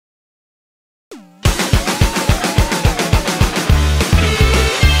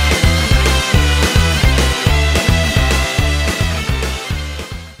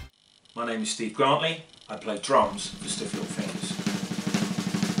name is Steve Grantley. I play drums for Stiff Little Fingers.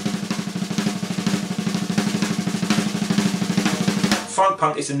 Funk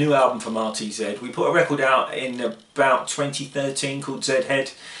Punk is a new album from RT-Zed. We put a record out in about 2013 called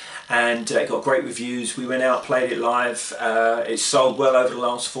Zed, and it got great reviews. We went out, played it live. It's sold well over the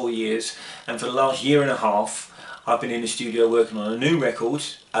last 4 years, and for the last year and a half I've been in the studio working on a new record,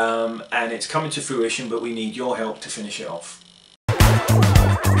 and it's coming to fruition, but we need your help to finish it off.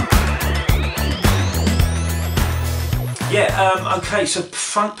 Yeah, okay, so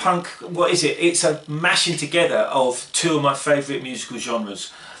Funk Punk, what is it? It's a mashing together of two of my favourite musical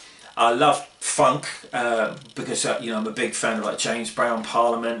genres. I love funk because you know, I'm a big fan of like James Brown,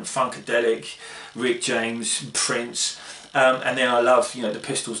 Parliament, Funkadelic, Rick James, Prince, and then I love, you know, the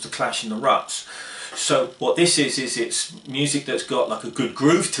Pistols, the Clash and the Ruts. So what this is it's music that's got like a good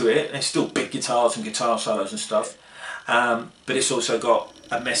groove to it. There's still big guitars and guitar solos and stuff, but it's also got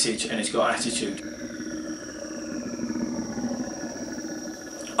a message and it's got attitude.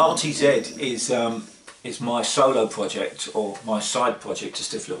 RT-Zed is my solo project, or my side project to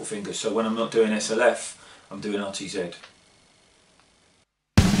Stiff Little Fingers. So when I'm not doing SLF, I'm doing RT-Zed.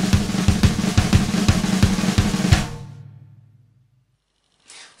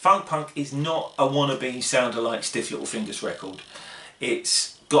 Funk Punk is not a wannabe sound-alike Stiff Little Fingers record.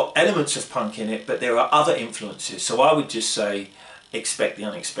 It's got elements of punk in it, but there are other influences. So I would just say, expect the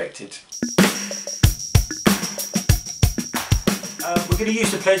unexpected. We're going to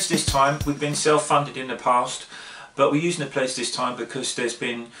use the pledge this time. We've been self-funded in the past, but we're using the pledge this time because there's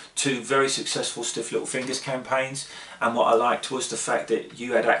been 2 very successful Stiff Little Fingers campaigns, and what I liked was the fact that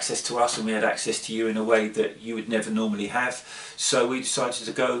you had access to us and we had access to you in a way that you would never normally have. So we decided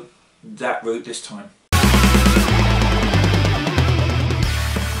to go that route this time.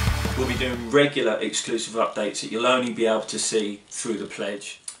 We'll be doing regular exclusive updates that you'll only be able to see through the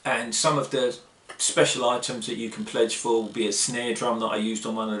pledge, and some of the special items that you can pledge for will be a snare drum that I used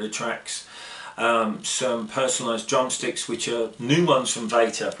on one of the tracks, some personalised drumsticks which are new ones from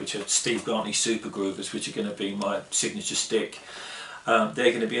Veta, which are Steve Grantley Super Groovers, which are going to be my signature stick. They're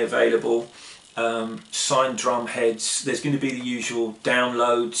going to be available. Signed drum heads. There's going to be the usual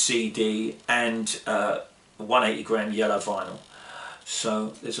download CD and 180 gram yellow vinyl.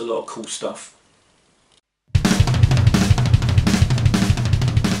 So there's a lot of cool stuff.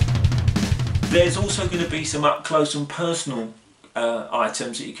 There's also going to be some up close and personal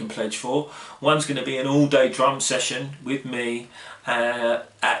items that you can pledge for. One's going to be an all-day drum session with me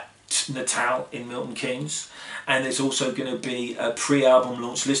at Natal in Milton Keynes, and there's also going to be a pre-album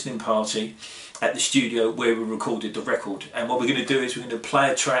launch listening party at the studio where we recorded the record. And what we're going to do is we're going to play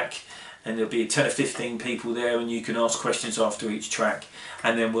a track, and there'll be 10 or 15 people there, and you can ask questions after each track,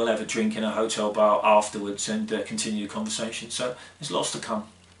 and then we'll have a drink in a hotel bar afterwards and continue the conversation. So there's lots to come.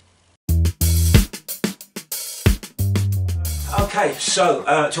 Okay, so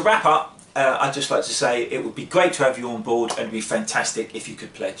to wrap up, I'd just like to say it would be great to have you on board, and it would be fantastic if you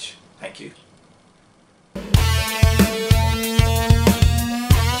could pledge. Thank you.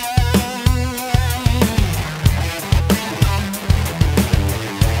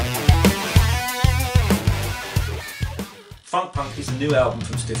 Funk Punk is a new album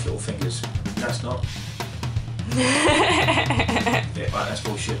from Stiff Little Fingers. That's not. Yeah, right, that's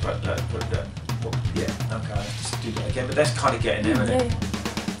bullshit, but well, yeah, okay, I'll have to do that again, but that's kind of getting there, isn't it?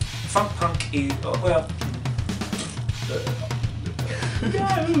 Funk Punk is, well,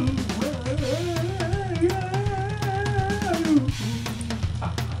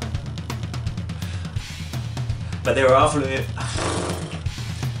 but there are other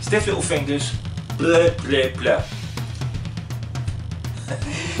Stiff Little Fingers, blah blah blah.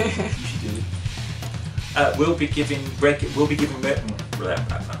 You should do it. We'll be giving,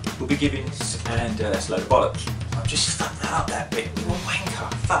 and that's a load of bollocks. I've just fucked up that bit. You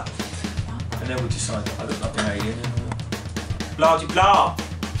wanker, fuck. And then we'll decide that I look like an alien. Blah de blah.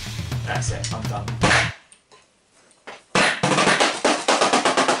 That's it. I'm done.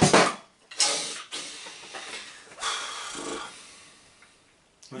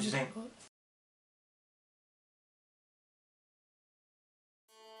 What do you think?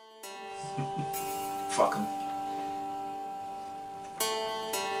 Fuck 'em.